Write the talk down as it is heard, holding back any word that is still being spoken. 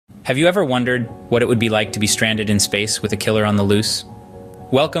Have you ever wondered what it would be like to be stranded in space with a killer on the loose?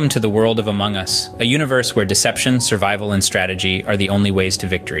 Welcome to the world of Among Us, a universe where deception, survival, and strategy are the only ways to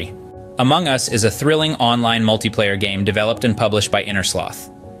victory. Among Us is a thrilling online multiplayer game developed and published by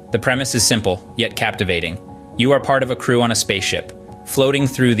Innersloth. The premise is simple, yet captivating. You are part of a crew on a spaceship, floating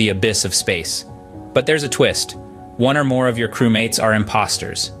through the abyss of space. But there's a twist. One or more of your crewmates are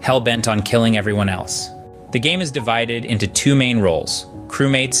imposters, hell-bent on killing everyone else. The game is divided into two main roles: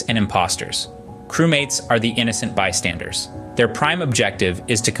 crewmates and imposters. Crewmates are the innocent bystanders. Their prime objective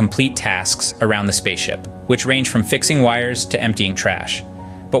is to complete tasks around the spaceship, which range from fixing wires to emptying trash.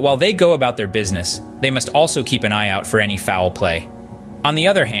 But while they go about their business, they must also keep an eye out for any foul play. On the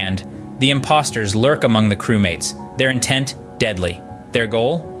other hand, the imposters lurk among the crewmates, their intent deadly. Their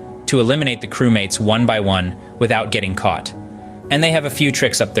goal? To eliminate the crewmates one by one without getting caught. And they have a few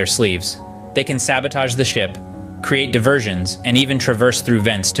tricks up their sleeves. They can sabotage the ship, create diversions, and even traverse through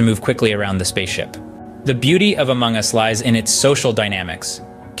vents to move quickly around the spaceship. The beauty of Among Us lies in its social dynamics.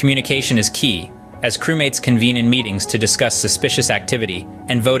 Communication is key, as crewmates convene in meetings to discuss suspicious activity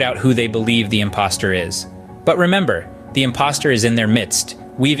and vote out who they believe the imposter is. But remember, the imposter is in their midst,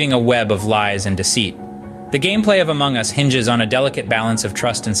 weaving a web of lies and deceit. The gameplay of Among Us hinges on a delicate balance of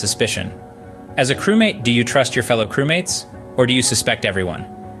trust and suspicion. As a crewmate, do you trust your fellow crewmates, or do you suspect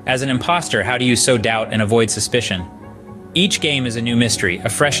everyone? As an imposter, how do you sow doubt and avoid suspicion? Each game is a new mystery, a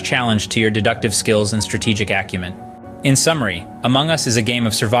fresh challenge to your deductive skills and strategic acumen. In summary, Among Us is a game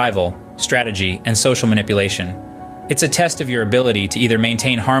of survival, strategy, and social manipulation. It's a test of your ability to either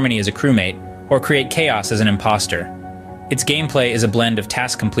maintain harmony as a crewmate or create chaos as an imposter. Its gameplay is a blend of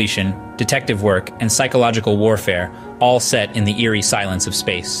task completion, detective work, and psychological warfare, all set in the eerie silence of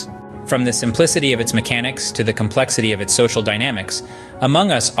space. From the simplicity of its mechanics to the complexity of its social dynamics,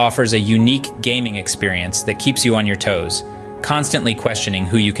 Among Us offers a unique gaming experience that keeps you on your toes, constantly questioning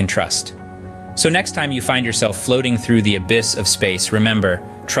who you can trust. So next time you find yourself floating through the abyss of space, remember,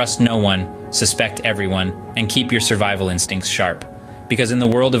 trust no one, suspect everyone, and keep your survival instincts sharp. Because in the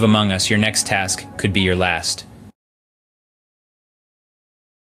world of Among Us, your next task could be your last.